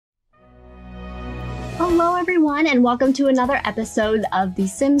Hello everyone, and welcome to another episode of The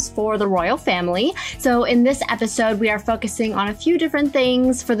Sims for the Royal Family. So in this episode, we are focusing on a few different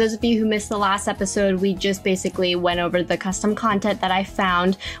things. For those of you who missed the last episode, we just basically went over the custom content that I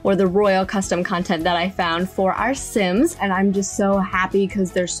found, or the royal custom content that I found for our Sims. And I'm just so happy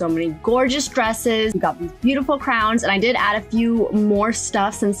because there's so many gorgeous dresses. We got these beautiful crowns, and I did add a few more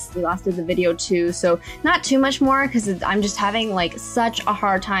stuff since we last did the video too. So not too much more because I'm just having like such a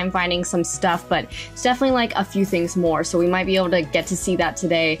hard time finding some stuff, but it's definitely like a few things more, so we might be able to get to see that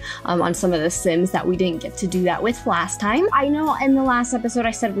today on some of the Sims that we didn't get to do that with last time. I know in the last episode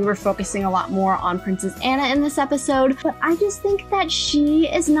I said we were focusing a lot more on Princess Anna in this episode, but I just think that she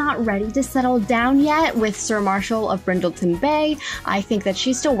is not ready to settle down yet with Sir Marshall of Brindleton Bay. I think that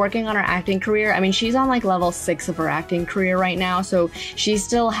she's still working on her acting career. I mean, she's on like level 6 of her acting career right now, so she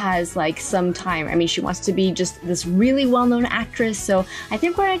still has like some time. I mean, she wants to be just this really well-known actress, so I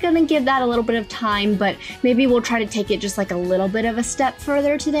think we're gonna give that a little bit of time, but maybe we'll try to take it just like a little bit of a step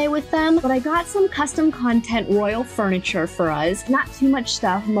further today with them. But I got some custom content royal furniture for us. Not too much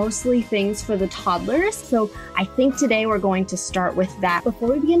stuff, mostly things for the toddlers. So I think today we're going to start with that.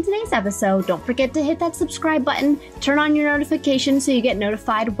 Before we begin today's episode, don't forget to hit that subscribe button, turn on your notifications so you get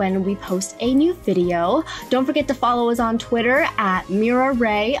notified when we post a new video. Don't forget to follow us on Twitter at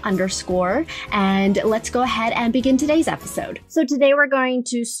MiraRay_, and let's go ahead and begin today's episode. So today we're going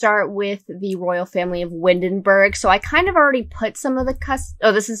to start with the royal family of Windenburg. So I kind of already put some of the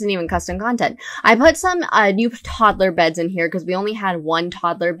oh, this isn't even custom content. I put some new toddler beds in here because we only had one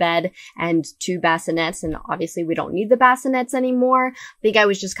toddler bed and 2 bassinets, and obviously we don't need the bassinets anymore. I think I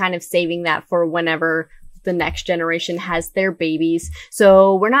was just kind of saving that for whenever the next generation has their babies.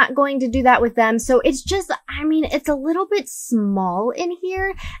 So we're not going to do that with them. So it's just, I mean, it's a little bit small in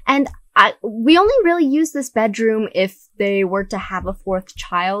here, and we only really use this bedroom if they were to have a 4th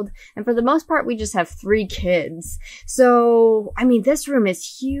child, and for the most part we just have 3 kids. So I mean, this room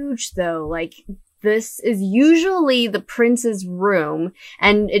is huge though. Like, this is usually the prince's room,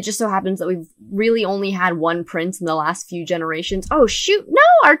 and it just so happens that we've really only had one prince in the last few generations. Oh shoot, no,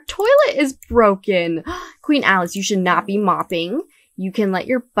 our toilet is broken. Queen Alice, you should not be mopping. You can let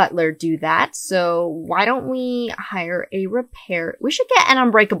your butler do that. So why don't we hire a repair? We should get an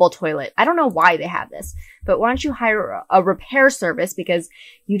unbreakable toilet. I don't know why they have this, but why don't you hire a repair service, because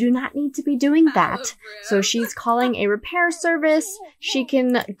you do not need to be doing that. So she's calling a repair service. She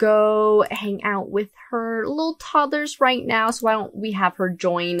can go hang out with her little toddlers right now. So why don't we have her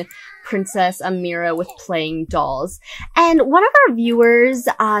join Princess Amira with playing dolls? And one of our viewers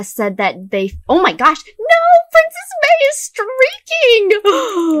said that they, oh my gosh, no, Princess May is streaking.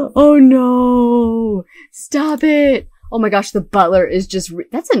 Oh no, stop it. Oh my gosh, the butler is just,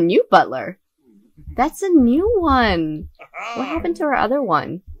 that's a new butler. That's a new one. What happened to our other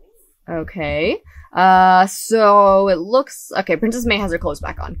one? Okay. So it looks, okay, Princess May has her clothes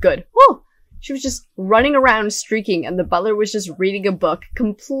back on. Good. Woo! She was just running around streaking, and the butler was just reading a book,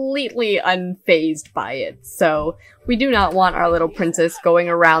 completely unfazed by it. So we do not want our little princess going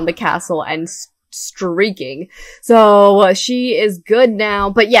around the castle and streaking. So she is good now.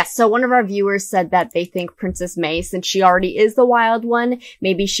 But yes, so one of our viewers said that they think Princess May, since she already is the wild one,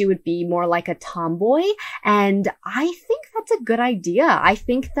 maybe she would be more like a tomboy. And I think that's a good idea. I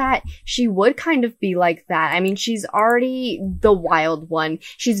think that she would kind of be like that. I mean, she's already the wild one.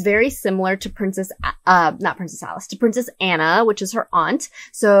 She's very similar to not Princess Alice, to Princess Anna, which is her aunt.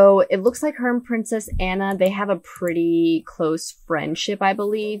 So it looks like her and Princess Anna, they have a pretty close friendship, I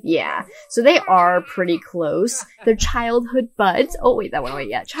believe. Yeah. So they are pretty close. They're childhood buds. Oh wait, that went away.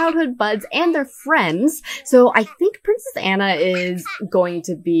 Yeah, childhood buds, and they're friends. So I think Princess Anna is going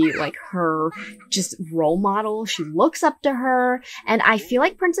to be like her just role model. She looks up to her, and I feel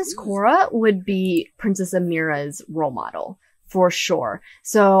like Princess Cora would be Princess Amira's role model. For sure.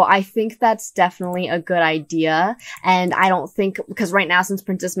 So I think that's definitely a good idea. And I don't think, because right now, since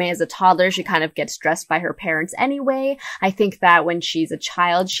Princess May is a toddler, she kind of gets dressed by her parents anyway. I think that when she's a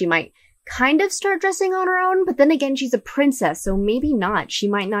child, she might kind of start dressing on her own, but then again, she's a princess, so maybe not. She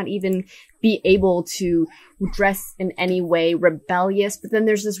might not even be able to dress in any way rebellious, but then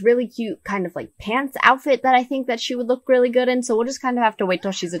there's this really cute kind of like pants outfit that I think that she would look really good in, so we'll just kind of have to wait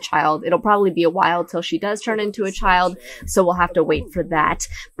till she's a child. It'll probably be a while till she does turn into a child, so we'll have to wait for that.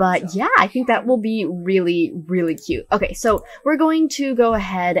 But yeah, I think that will be really, really cute. Okay, so we're going to go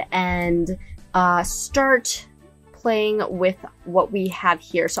ahead and start playing with what we have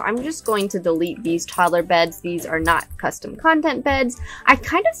here. So I'm just going to delete these toddler beds. These are not custom content beds. I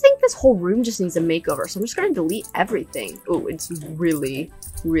kind of think this whole room just needs a makeover, so I'm just going to delete everything. Oh, it's really,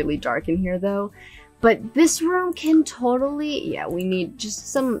 really dark in here though. But this room can totally, yeah, we need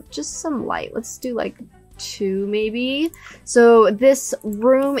just some light. Let's do like 2 maybe. So this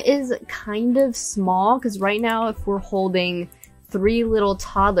room is kind of small because right now if we're holding 3 little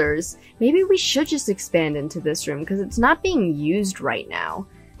toddlers, maybe we should just expand into this room because it's not being used right now.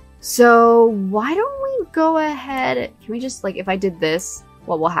 So why don't we go ahead, can we just like, if I did this,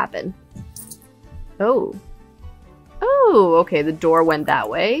 what will happen? Oh, okay, the door went that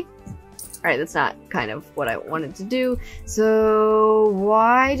way. Alright, that's not kind of what I wanted to do. So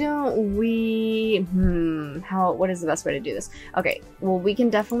why don't we, what is the best way to do this? Okay, well we can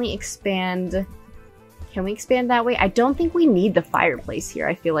definitely expand. Can we expand that way? I don't think we need the fireplace here.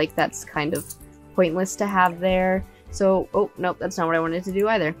 I feel like that's kind of pointless to have there. So, oh, nope, that's not what I wanted to do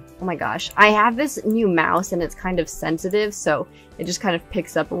either. Oh my gosh. I have this new mouse and it's kind of sensitive, so it just kind of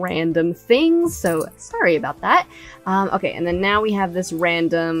picks up random things. So sorry about that. Okay, and then now we have this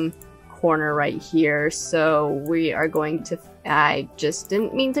random corner right here. So we are going to, I just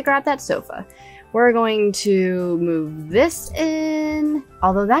didn't mean to grab that sofa. We're going to move this in,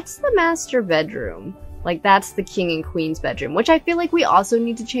 although that's the master bedroom. Like, that's the king and queen's bedroom, which I feel like we also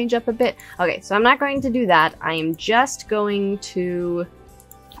need to change up a bit. Okay, so I'm not going to do that. I am just going to,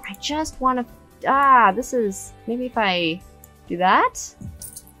 I just want to, this is, maybe if I do that,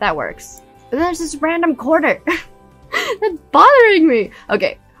 that works. But then there's this random corner that's bothering me.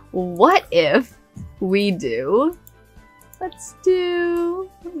 Okay, what if we do, let's do,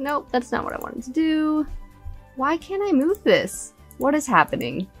 nope, that's not what I wanted to do. Why can't I move this? What is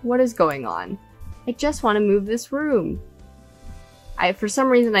happening? What is going on? I just want to move this room. For some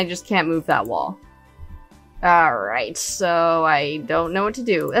reason, I just can't move that wall. Alright, so I don't know what to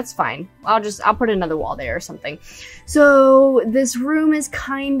do. That's fine. I'll put another wall there or something. So this room is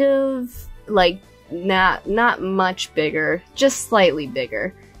kind of like not much bigger, just slightly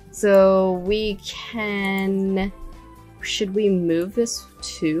bigger. So we can, should we move this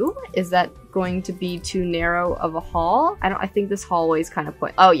too? Is that going to be too narrow of a hall? I think this hallway is kind of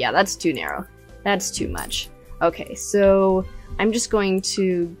oh yeah, that's too narrow. That's too much. Okay, so I'm just going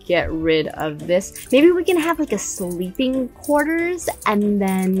to get rid of this. Maybe we can have like a sleeping quarters and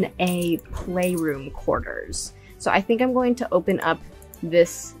then a playroom quarters. So I think I'm going to open up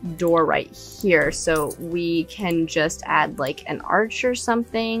this door right here so we can just add like an arch or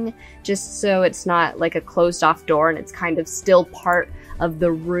something, just so it's not like a closed off door and it's kind of still part of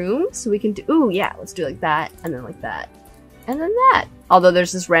the room. So we can do, ooh yeah, let's do like that and then like that. And then that. Although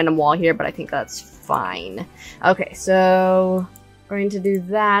there's this random wall here, but I think that's fine. Okay, so we're going to do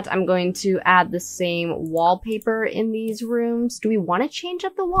that. I'm going to add the same wallpaper in these rooms. Do we want to change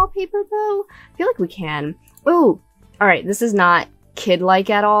up the wallpaper though? I feel like we can. Ooh, alright, this is not kid-like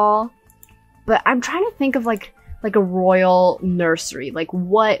at all. But I'm trying to think of like a royal nursery. Like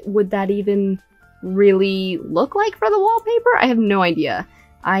what would that even really look like for the wallpaper? I have no idea.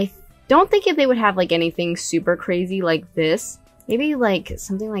 I don't think if they would have like anything super crazy like this. Maybe like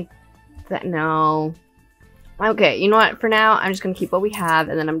something like that. No. Okay, you know what? For now, I'm just going to keep what we have,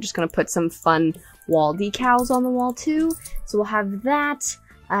 and then I'm just going to put some fun wall decals on the wall too. So we'll have that.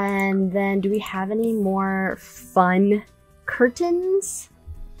 And then do we have any more fun curtains?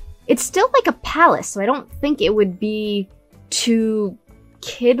 It's still like a palace, so I don't think it would be too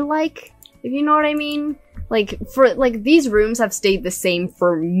kid-like, if you know what I mean. Like, these rooms have stayed the same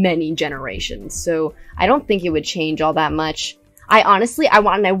for many generations, so I don't think it would change all that much. I honestly, I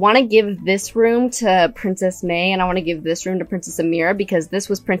want to give this room to Princess May, and I want to give this room to Princess Amira, because this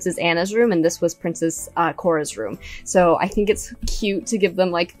was Princess Anna's room, and this was Princess Cora's room. So I think it's cute to give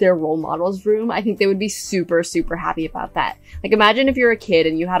them, like, their role models room. I think they would be super, super happy about that. Like, imagine if you're a kid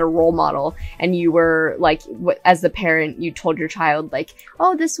and you had a role model, and you were, like, as the parent, you told your child, like,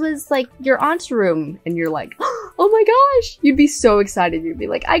 oh, this was, like, your aunt's room, and you're like, oh my gosh! You'd be so excited. You'd be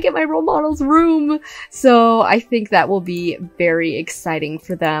like, I get my role model's room! So I think that will be very exciting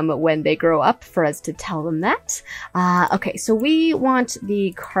for them when they grow up for us to tell them that. Okay, so we want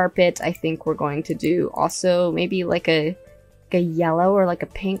the carpet. I think we're going to do also maybe like a yellow or like a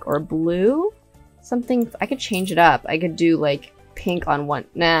pink or blue. Something, I could change it up. I could do like pink on one.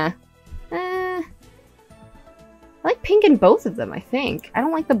 Nah. I like pink in both of them, I think. I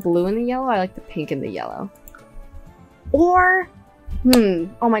don't like the blue and the yellow. I like the pink and the yellow. Or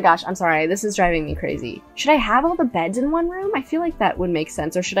oh my gosh, I'm sorry, this is driving me crazy. Should I have all the beds in one room? I feel like that would make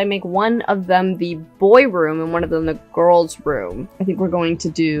sense. Or should I make one of them the boy room and one of them the girl's room? I think we're going to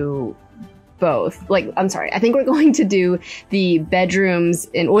do both. Like, I'm sorry, I think we're going to do the bedrooms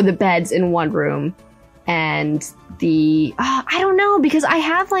or the beds in one room and the, I don't know, because I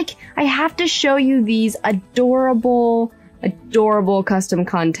have to show you these adorable custom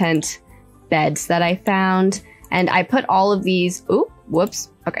content beds that I found. And I put all of these, ooh,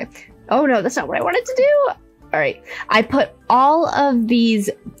 whoops. Okay. Oh no, that's not what I wanted to do. All right. I put all of these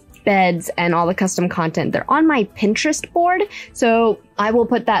beds and all the custom content. They're on my Pinterest board. So I will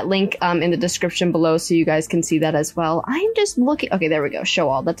put that link in the description below so you guys can see that as well. I'm just looking. Okay, there we go. Show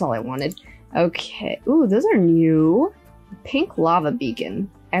all. That's all I wanted. Okay. Ooh, those are new. Pink lava beacon.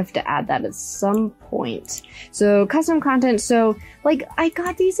 I have to add that at some point. So custom content. So like I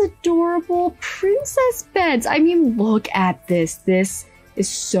got these adorable princess beds. I mean, look at this. This is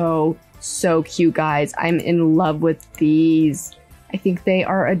so cute, guys. I'm in love with these. I think they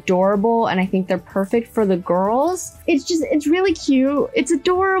are adorable and I think they're perfect for the girls. It's really cute. It's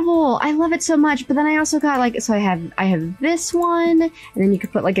adorable. I love it so much. But then I also got like, so I have this one, and then you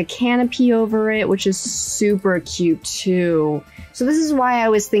could put like a canopy over it, which is super cute too. So this is why I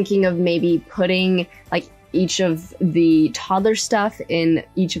was thinking of maybe putting like each of the toddler stuff in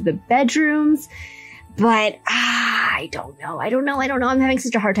each of the bedrooms. But I don't know. I'm having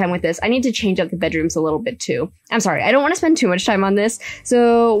such a hard time with this. I need to change up the bedrooms a little bit too. I'm sorry. I don't want to spend too much time on this.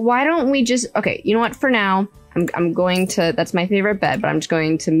 So why don't we just, okay, you know what? For now, I'm going to, that's my favorite bed, but I'm just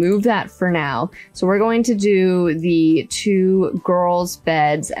going to move that for now. So we're going to do the 2 girls'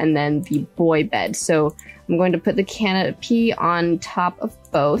 beds and then the boy bed. So I'm going to put the canopy on top of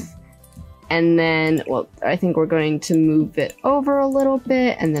both. And then, well, I think we're going to move it over a little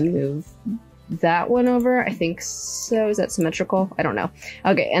bit and then move that one over. I think so. Is that symmetrical? I don't know.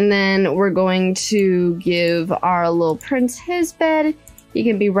 Okay, and then we're going to give our little prince his bed. He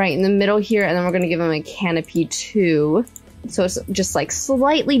can be right in the middle here, and then we're going to give him a canopy too. So it's just like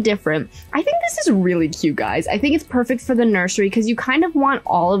slightly different. I think this is really cute, guys. I think it's perfect for the nursery because you kind of want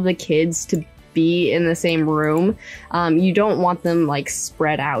all of the kids to be in the same room. You don't want them like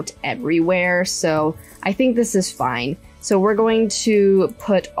spread out everywhere. So I think this is fine. So we're going to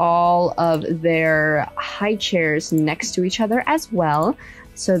put all of their high chairs next to each other as well.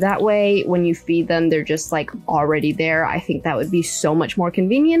 So that way, when you feed them, they're just like already there. I think that would be so much more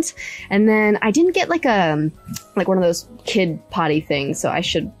convenient. And then I didn't get like one of those kid potty things. So I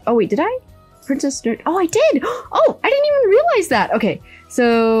should, oh wait, did I? Princess Nerd, oh I did. Oh, I didn't even realize that. Okay,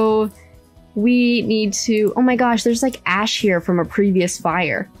 so we need to, oh my gosh, there's like ash here from a previous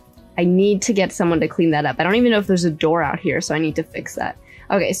fire. I need to get someone to clean that up. I don't even know if there's a door out here, so I need to fix that.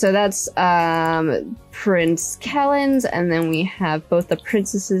 Okay, so that's Prince Kellen's, and then we have both the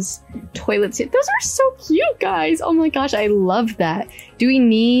princesses' toilets here. Those are so cute, guys. Oh my gosh, I love that. Do we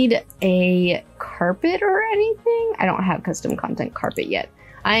need a carpet or anything? I don't have custom content carpet yet.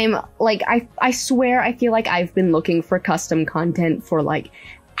 I'm like, I swear I feel like I've been looking for custom content for like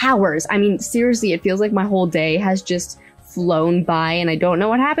hours. I mean, seriously, it feels like my whole day has just flown by and I don't know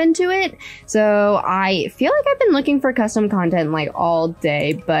what happened to it. So I feel like I've been looking for custom content like all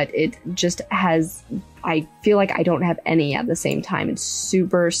day, but it just has, I feel like I don't have any at the same time. It's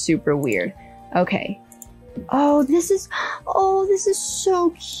super weird. Okay. Oh, this is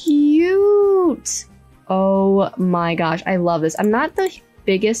so cute. Oh my gosh, I love this. I'm not the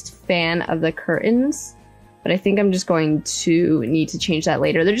biggest fan of the curtains, but I think I'm just going to need to change that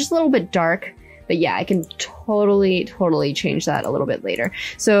later. They're just a little bit dark. But yeah, I can totally change that a little bit later.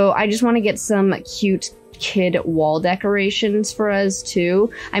 So I just want to get some cute kid wall decorations for us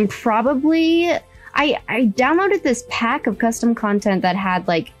too. I'm probably, I downloaded this pack of custom content that had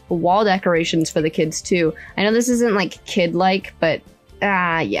like wall decorations for the kids too. I know this isn't like kid-like, but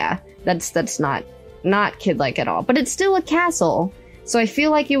yeah, that's not kid-like at all. But it's still a castle. So I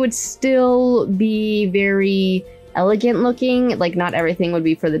feel like it would still be very elegant looking. Like not everything would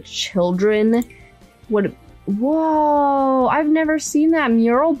be for the children. Whoa, I've never seen that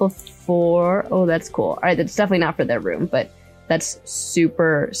mural before. Oh, that's cool. All right, that's definitely not for their room, but that's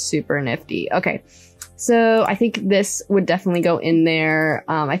super nifty. Okay, so I think this would definitely go in there.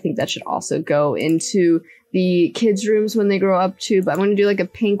 I think that should also go into the kids' rooms when they grow up too, but I'm gonna do like a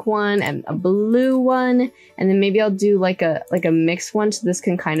pink one and a blue one, and then maybe I'll do like a mixed one, so this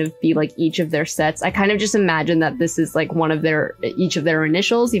can kind of be like each of their sets. I kind of just imagine that this is like one of each of their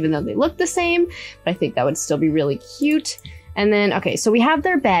initials, even though they look the same, but I think that would still be really cute. And then, okay, so we have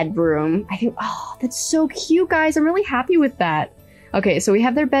their bedroom. I think, oh, that's so cute, guys. I'm really happy with that. Okay, so we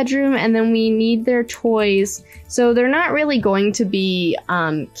have their bedroom, and then we need their toys. So they're not really going to be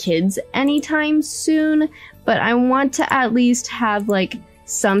kids anytime soon, but I want to at least have like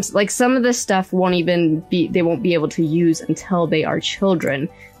some of this stuff they won't be able to use until they are children.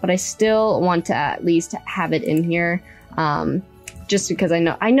 But I still want to at least have it in here, just because I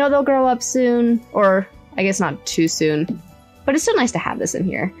know they'll grow up soon, or I guess not too soon. But it's still nice to have this in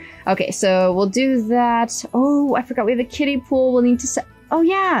here. Okay, so we'll do that. Oh, I forgot we have a kiddie pool. We'll need to set... Oh,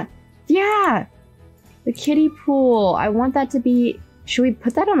 yeah. Yeah. The kiddie pool. I want that to be Should we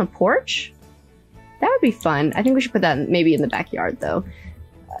put that on the porch? That would be fun. I think we should put that maybe in the backyard though.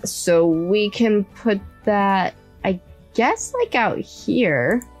 So we can put that, I guess, like out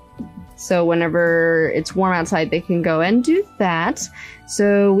here. So whenever it's warm outside, they can go and do that.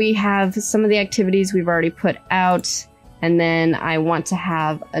 So we have some of the activities we've already put out. And then I want to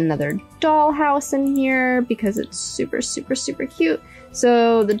have another dollhouse in here because it's super, super, super cute.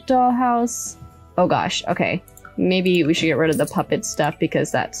 So the dollhouse, oh gosh, okay. Maybe we should get rid of the puppet stuff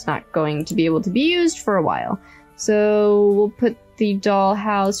because that's not going to be able to be used for a while. So we'll put the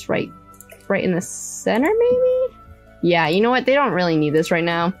dollhouse right in the center maybe? Yeah, you know what? They don't really need this right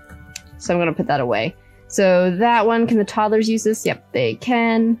now. So I'm gonna put that away. So that one, can the toddlers use this? Yep, they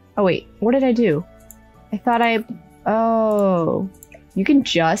can. Oh wait, what did I do? I thought oh, you can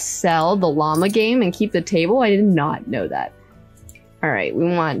just sell the llama game and keep the table? I did not know that. All right, we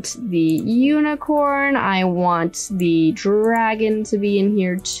want the unicorn. I want the dragon to be in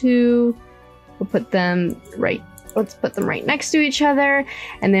here too. We'll put them let's put them right next to each other.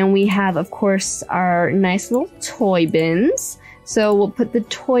 And then we have, of course, our nice little toy bins. So we'll put the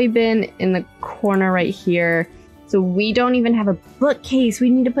toy bin in the corner right here. So we don't even have a bookcase. We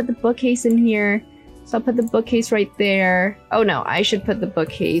need to put the bookcase in here. So I'll put the bookcase right there. Oh no, I should put the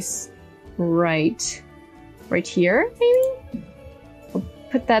bookcase right here, maybe? We'll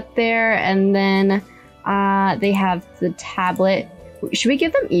put that there, and then they have the tablet. Should we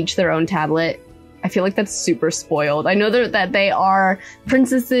give them each their own tablet? I feel like that's super spoiled. I know that they are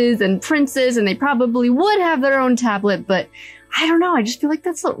princesses and princes, and they probably would have their own tablet, but I don't know. I just feel like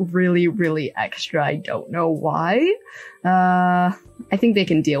that's really, really extra. I don't know why. I think they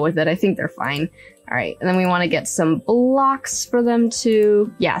can deal with it. I think they're fine. All right, and then we want to get some blocks for them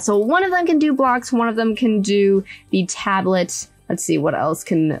too. Yeah, so one of them can do blocks, one of them can do the tablet. Let's see, what else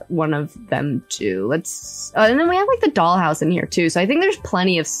can one of them do? And then we have like the dollhouse in here too, so I think there's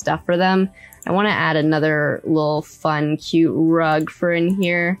plenty of stuff for them. I want to add another little fun, cute rug for in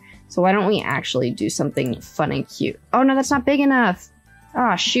here. So why don't we actually do something fun and cute? Oh no, that's not big enough.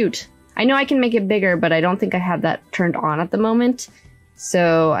 Ah, shoot. I know I can make it bigger, but I don't think I have that turned on at the moment.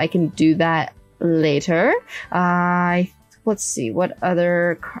 So I can do that later. Let's see, what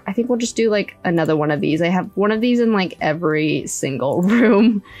other, I think we'll just do like another one of these. I have one of these in like every single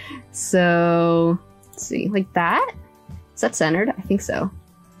room. So let's see, like that? Is that centered? I think so.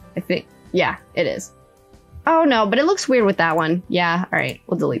 Yeah, it is. Oh no, but it looks weird with that one. Yeah, all right,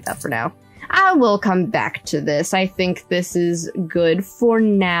 we'll delete that for now. I will come back to this. I think this is good for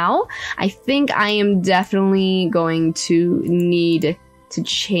now. I think I am definitely going to need to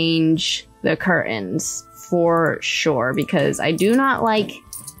change the curtains for sure, because I do not like,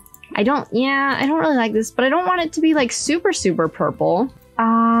 I don't really like this, but I don't want it to be like super, super purple.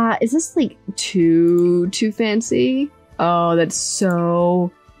 Is this like too fancy? Oh, that's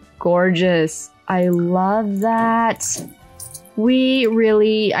so gorgeous. I love that. We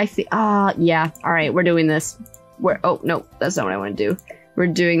really, yeah. All right, we're doing this. Oh, no, that's not what I want to do. We're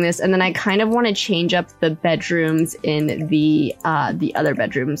doing this, and then I kind of want to change up the bedrooms in the other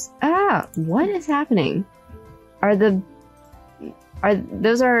bedrooms. What is happening? Those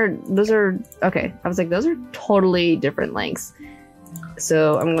are, okay. I was like, those are totally different lengths.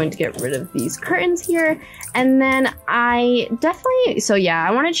 So I'm going to get rid of these curtains here. And then I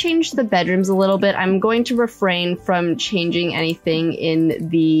want to change the bedrooms a little bit. I'm going to refrain from changing anything in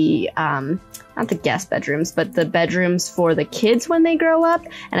the, not the guest bedrooms, but the bedrooms for the kids when they grow up.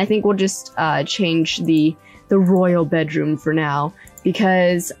 And I think we'll just change the royal bedroom for now,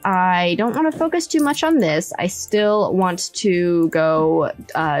 because I don't want to focus too much on this. I still want to go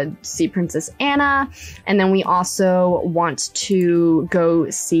see Princess Anna, and then we also want to go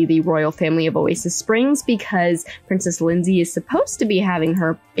see the royal family of Oasis Springs, because Princess Lindsay is supposed to be having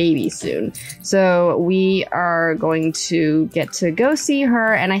her baby soon. So we are going to get to go see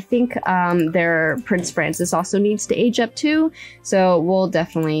her, and I think their Prince Francis also needs to age up too, so we'll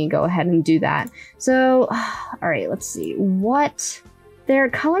definitely go ahead and do that. So, all right, let's see what their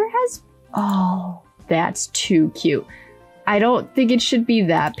color has. Oh, that's too cute. I don't think it should be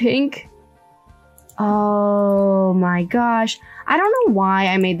that pink. Oh my gosh. I don't know why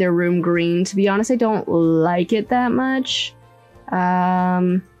I made their room green. To be honest, I don't like it that much.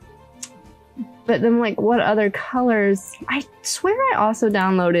 But then, like, what other colors? I swear I also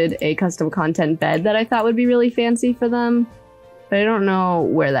downloaded a custom content bed that I thought would be really fancy for them, but I don't know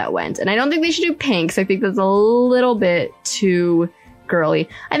where that went. And I don't think they should do pinks. I think that's a little bit too girly.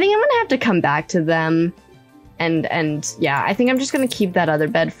 I think I'm gonna have to come back to them. And yeah, I think I'm just gonna keep that other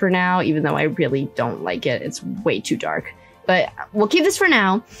bed for now, even though I really don't like it. It's way too dark. But we'll keep this for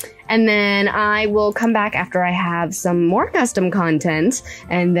now. And then I will come back after I have some more custom content,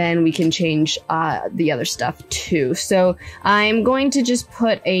 and then we can change the other stuff too. So I'm going to just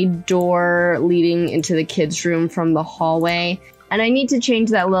put a door leading into the kids' room from the hallway. And I need to change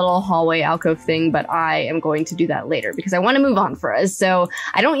that little hallway alcove thing, but I am going to do that later because I want to move on for us. So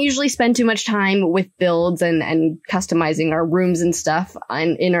I don't usually spend too much time with builds and customizing our rooms and stuff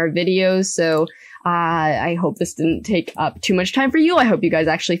in our videos. So I hope this didn't take up too much time for you. I hope you guys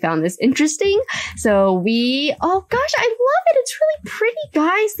actually found this interesting. So oh gosh, I love it. It's really pretty,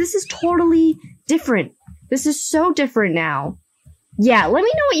 guys. This is totally different. This is so different now. Yeah, let me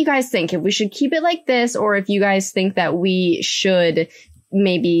know what you guys think. If we should keep it like this, or if you guys think that we should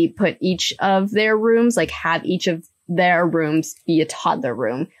maybe put each of their rooms, like have each of their rooms be a toddler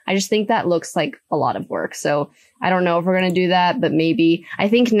room. I just think that looks like a lot of work. So I don't know if we're going to do that, but maybe. I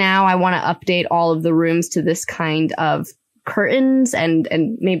think now I want to update all of the rooms to this kind of curtains and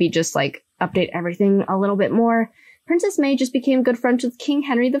maybe just like update everything a little bit more. Princess May just became good friends with King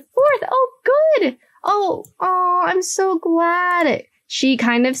Henry IV. Oh, good. Oh, I'm so glad. She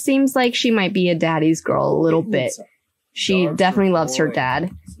kind of seems like she might be a daddy's girl a little bit. She definitely loves her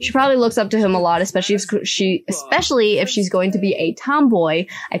dad. She probably looks up to him a lot, especially if she's going to be a tomboy.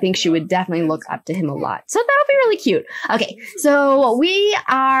 I think she would definitely look up to him a lot. So that'll be really cute. Okay, so we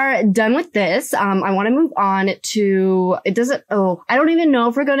are done with this. I want to move on to, I don't even know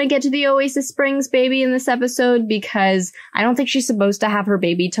if we're going to get to the Oasis Springs baby in this episode because I don't think she's supposed to have her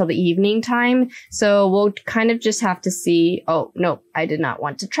baby till the evening time. So we'll kind of just have to see. Oh, no, I did not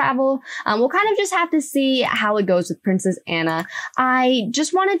want to travel. We'll kind of just have to see how it goes with Princess Anna. I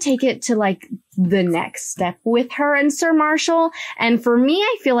just want to take it to like the next step with her and Sir Marshall. And for me,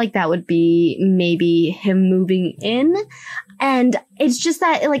 I feel like that would be maybe him moving in. And it's just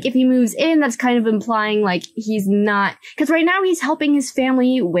that like if he moves in, that's kind of implying like he's not, because right now he's helping his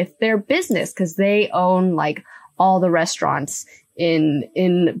family with their business because they own like all the restaurants in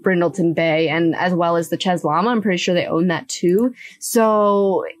Brindleton Bay and as well as the Ches Llama. I'm pretty sure they own that too.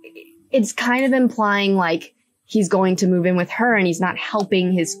 So it's kind of implying like he's going to move in with her and he's not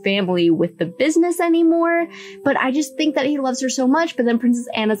helping his family with the business anymore. But I just think that he loves her so much. But then Princess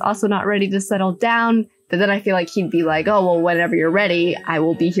Anna's also not ready to settle down. But then I feel like he'd be like, oh, well, whenever you're ready, I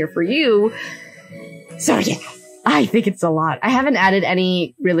will be here for you. So yeah, I think it's a lot. I haven't added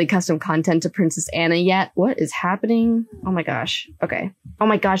any really custom content to Princess Anna yet. What is happening? Oh my gosh. Okay. Oh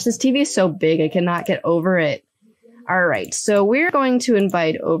my gosh, this TV is so big. I cannot get over it. All right, so we're going to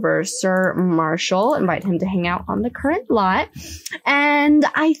invite over Sir Marshall, invite him to hang out on the current lot. And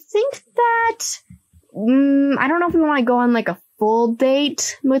I think that, I don't know if we want to go on like a full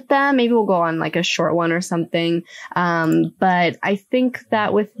date with them. Maybe we'll go on like a short one or something. But I think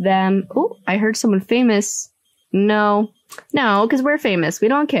that with them, oh, I heard someone famous. No, because we're famous. We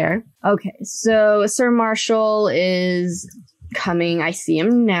don't care. Okay, so Sir Marshall is coming. I see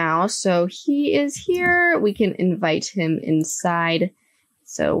him now. So he is here. We can invite him inside.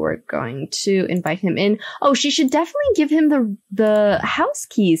 So we're going to invite him in. Oh, she should definitely give him the house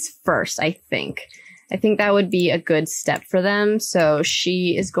keys first, I think. I think that would be a good step for them. So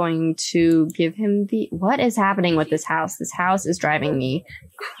she is going to give him what is happening with this house? This house is driving me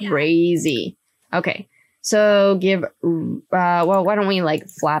crazy. Okay. So well, why don't we like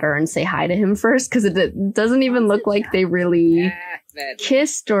flatter and say hi to him first? Because it doesn't even look like they really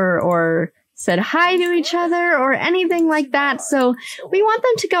kissed or said hi to each other or anything like that. So we want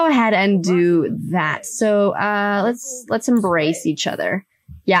them to go ahead and do that. So let's embrace each other.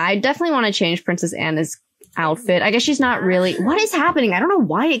 Yeah, I definitely want to change Princess Anna's outfit. I guess she's not really. What is happening? I don't know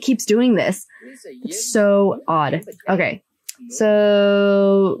why it keeps doing this. It's so odd. Okay.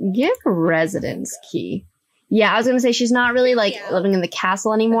 So give residence key. Yeah, I was going to say she's not really like living in the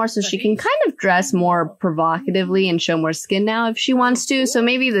castle anymore, so she can kind of dress more provocatively and show more skin now if she wants to. So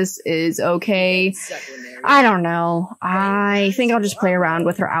maybe this is okay. I don't know. I think I'll just play around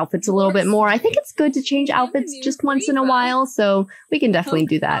with her outfits a little bit more. I think it's good to change outfits just once in a while, so we can definitely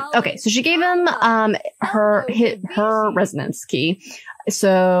do that. Okay, so she gave him her residence key.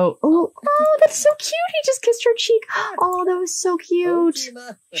 So, oh, that's so cute. He just kissed her cheek. Oh, that was so cute.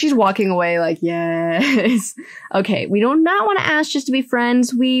 She's walking away like, yes. Okay, we do not want to ask just to be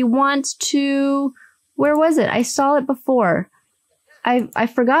friends. We want to, where was it? I saw it before. I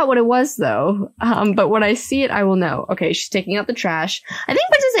forgot what it was though. But when I see it, I will know. Okay, she's taking out the trash. I think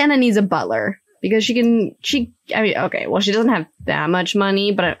Princess Anna needs a butler. Because okay, well, she doesn't have that much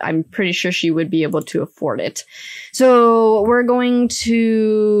money, but I'm pretty sure she would be able to afford it. So we're going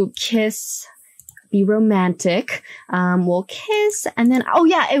to kiss be romantic. We'll kiss, and then, oh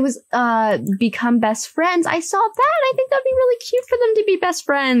yeah, it was, become best friends. I saw that. I think that'd be really cute for them to be best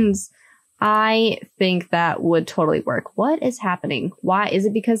friends. I think that would totally work. What is happening? Why? Is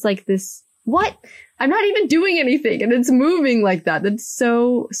it because like this? What? I'm not even doing anything and it's moving like that. That's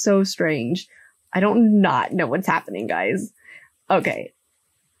so strange. I don't not know what's happening, guys. Okay.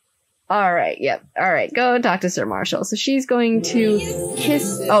 All right. Yep. All right. Go talk to Sir Marshall. So she's going to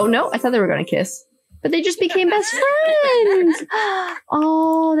kiss. Oh, no. I thought they were going to kiss. But they just became best friends.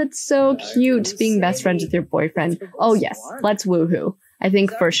 Oh, that's so cute. Being best friends with your boyfriend. Oh, yes. Let's woohoo. I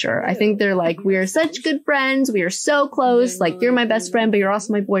think for sure. I think they're like, we are such good friends. We are so close. Like, you're my best friend, but you're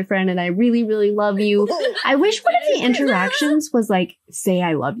also my boyfriend. And I really, really love you. I wish one of the interactions was like, say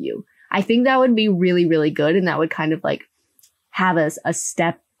I love you. I think that would be really, really good. And that would kind of like have us a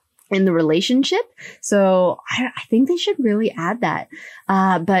step in the relationship. So I think they should really add that.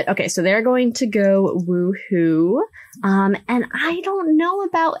 But okay, so they're going to go woohoo. And I don't know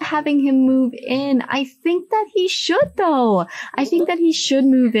about having him move in. I think that he should though. I think that he should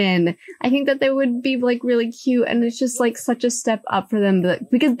move in. I think that they would be like really cute. And it's just like such a step up for them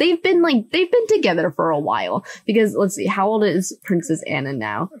because they've been together for a while. Because let's see, how old is Princess Anna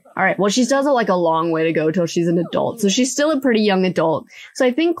now? All right. Well, she still has like a long way to go till she's an adult. So she's still a pretty young adult. So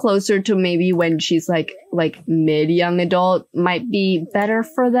I think closer to maybe when she's like mid young adult might be better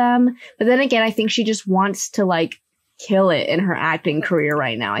for them. But then again, I think she just wants to like kill it in her acting career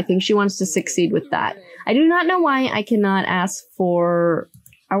right now. I think she wants to succeed with that. I do not know why I cannot ask for,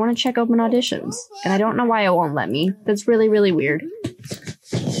 I want to check open auditions. And I don't know why it won't let me. That's really, really weird.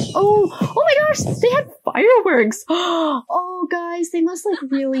 Oh my gosh, they had fireworks. Oh, guys, they must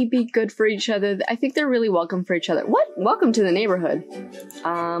like really be good for each other. I think they're really welcome for each other. What? Welcome to the neighborhood.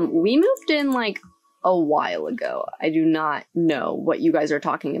 We moved in like a while ago. I do not know what you guys are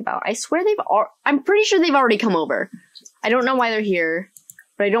talking about. I swear I'm pretty sure they've already come over. I don't know why they're here,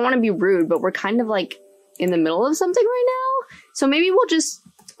 but I don't want to be rude, but we're kind of like in the middle of something right now. So maybe we'll just,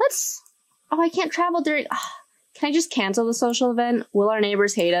 oh, I can't travel during, can I just cancel the social event? Will our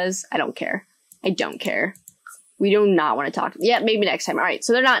neighbors hate us? I don't care. I don't care. We do not want to talk. Yeah, maybe next time. All right.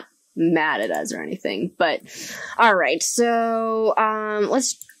 So they're not mad at us or anything, but all right. So,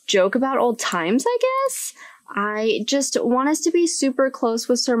 let's joke about old times, I guess. I just want us to be super close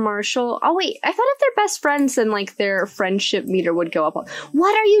with Sir Marshall. Oh, wait. I thought if they're best friends, then like their friendship meter would go up.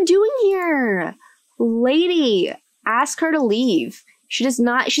 What are you doing here? Lady, ask her to leave. She does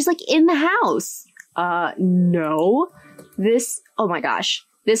not. She's like in the house. No. Oh my gosh.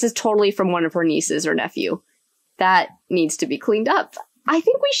 This is totally from one of her nieces or nephew. That needs to be cleaned up. I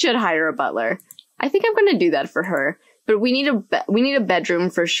think we should hire a butler. I think I'm going to do that for her. But we need a bedroom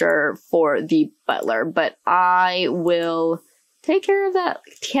for sure for the butler. But I will take care of that.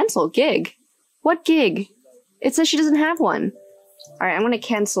 Cancel gig. What gig? It says she doesn't have one. All right, I'm going to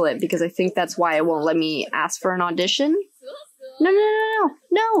cancel it because I think that's why it won't let me ask for an audition. No.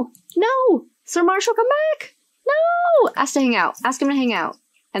 Sir Marshall, come back. No. Ask to hang out. Ask him to hang out.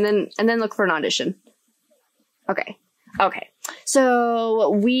 And then look for an audition. Okay. So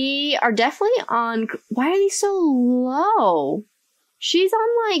we are definitely on, why are these so low? She's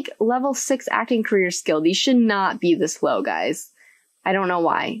on like level 6 acting career skill. These should not be this low, guys. I don't know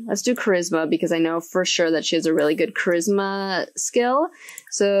why. Let's do charisma because I know for sure that she has a really good charisma skill.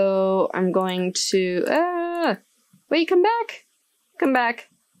 So I'm going to, wait, come back. Come back.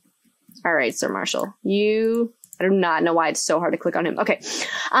 All right, Sir Marshall, I do not know why it's so hard to click on him. Okay.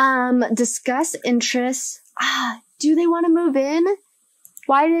 Discuss interests. Do they want to move in?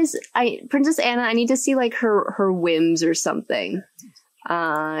 Princess Anna, I need to see like her whims or something.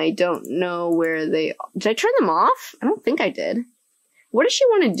 I don't know where did I turn them off? I don't think I did. What does she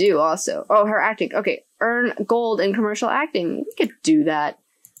want to do also? Oh, her acting. Okay. Earn gold in commercial acting. We could do that.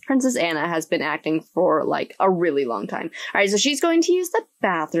 Princess Anna has been acting for like a really long time. All right. So she's going to use the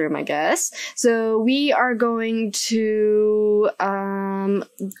bathroom, I guess. So we are going to,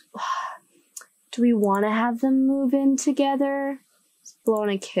 do we want to have them move in together? Let's blow on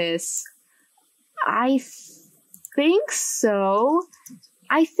a kiss. I think so.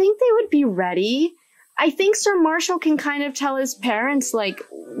 I think they would be ready. I think Sir Marshall can kind of tell his parents, like,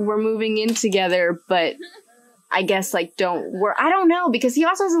 we're moving in together, but I guess, like, I don't know, because he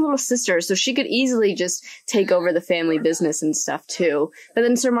also has a little sister, so she could easily just take over the family business and stuff, too. But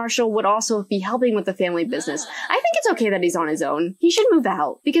then Sir Marshall would also be helping with the family business. I think it's okay that he's on his own. He should move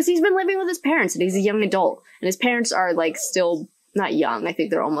out, because he's been living with his parents, and he's a young adult. And his parents are, like, still not young. I think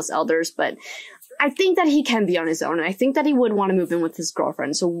they're almost elders, but I think that he can be on his own, and I think that he would want to move in with his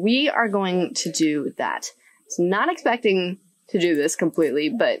girlfriend. So we are going to do that. I was not expecting to do this completely,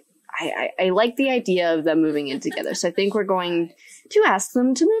 but I like the idea of them moving in together. So I think we're going to ask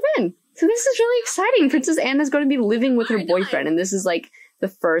them to move in. So this is really exciting. Princess Anna's going to be living with her boyfriend, and this is like the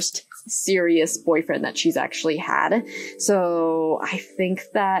first serious boyfriend that she's actually had. So I think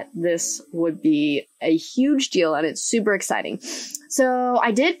that this would be a huge deal, and it's super exciting. So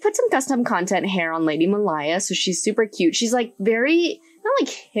I did put some custom content hair on Lady Malaya, so she's super cute. She's like very, not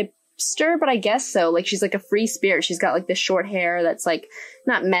like hipster, but I guess so. Like she's like a free spirit. She's got like the short hair that's like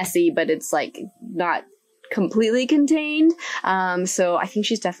not messy, but it's like not completely contained. So I think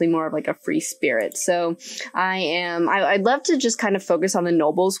she's definitely more of like a free spirit. So I'd love to just kind of focus on the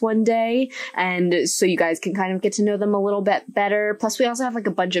nobles one day, and so you guys can kind of get to know them a little bit better. Plus we also have like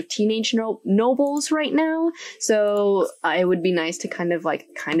a bunch of teenage nobles right now. So it would be nice to kind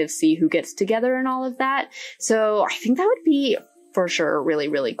of see who gets together and all of that. So I think that would be for sure really,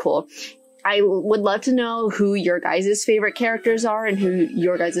 really cool. I would love to know who your guys' favorite characters are and who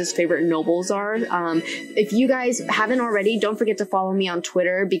your guys' favorite nobles are. If you guys haven't already, don't forget to follow me on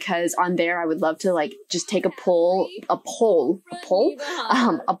Twitter, because on there I would love to like just take a poll,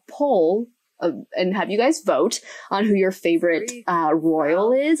 and have you guys vote on who your favorite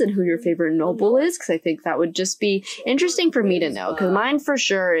royal is and who your favorite noble is, because I think that would just be interesting for me to know, because mine for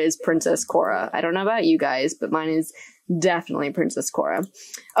sure is Princess Cora. I don't know about you guys, but mine is definitely Princess Cora.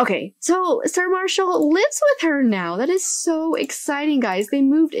 Okay, so Sir Marshall lives with her now. That is so exciting, guys. They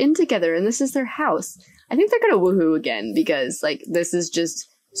moved in together and this is their house. I think they're gonna woohoo again, because like this is just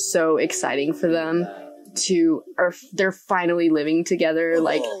so exciting for them they're finally living together.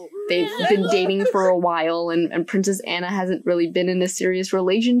 Like they've been dating for a while, and Princess Anna hasn't really been in a serious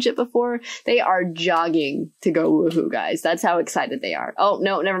relationship before. They are jogging to go woohoo, guys. That's how excited they are. Oh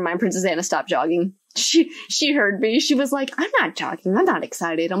no, never mind. Princess Anna stopped jogging. She heard me. She was like, I'm not jogging. I'm not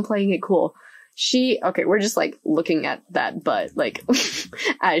excited. I'm playing it cool. Okay, we're just like looking at that butt, like,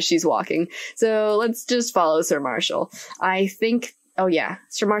 as she's walking. So let's just follow Sir Marshall. I think, oh yeah,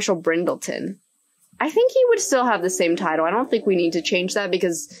 Sir Marshall Brindleton. I think he would still have the same title. I don't think we need to change that,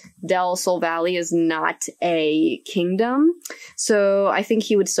 because Del Sol Valley is not a kingdom. So I think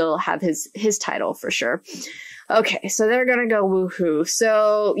he would still have his title for sure. Okay, so they're gonna go woohoo.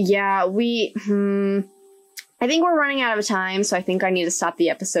 So yeah, I think we're running out of time, so I think I need to stop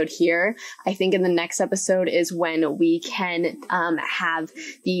the episode here. I think in the next episode is when we can have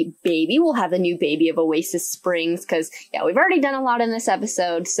the baby. We'll have the new baby of Oasis Springs, because, yeah, we've already done a lot in this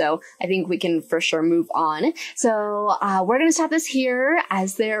episode, so I think we can for sure move on. So we're going to stop this here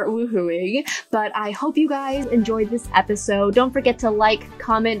as they're woohooing, but I hope you guys enjoyed this episode. Don't forget to like,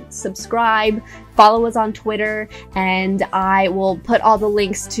 comment, subscribe, follow us on Twitter, and I will put all the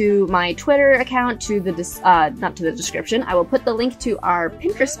links to my Twitter account to the not to the description. I will put the link to our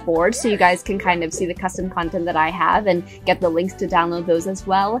Pinterest board so you guys can kind of see the custom content that I have and get the links to download those as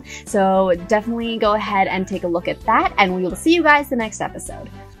well. So definitely go ahead and take a look at that, and we will see you guys the next episode.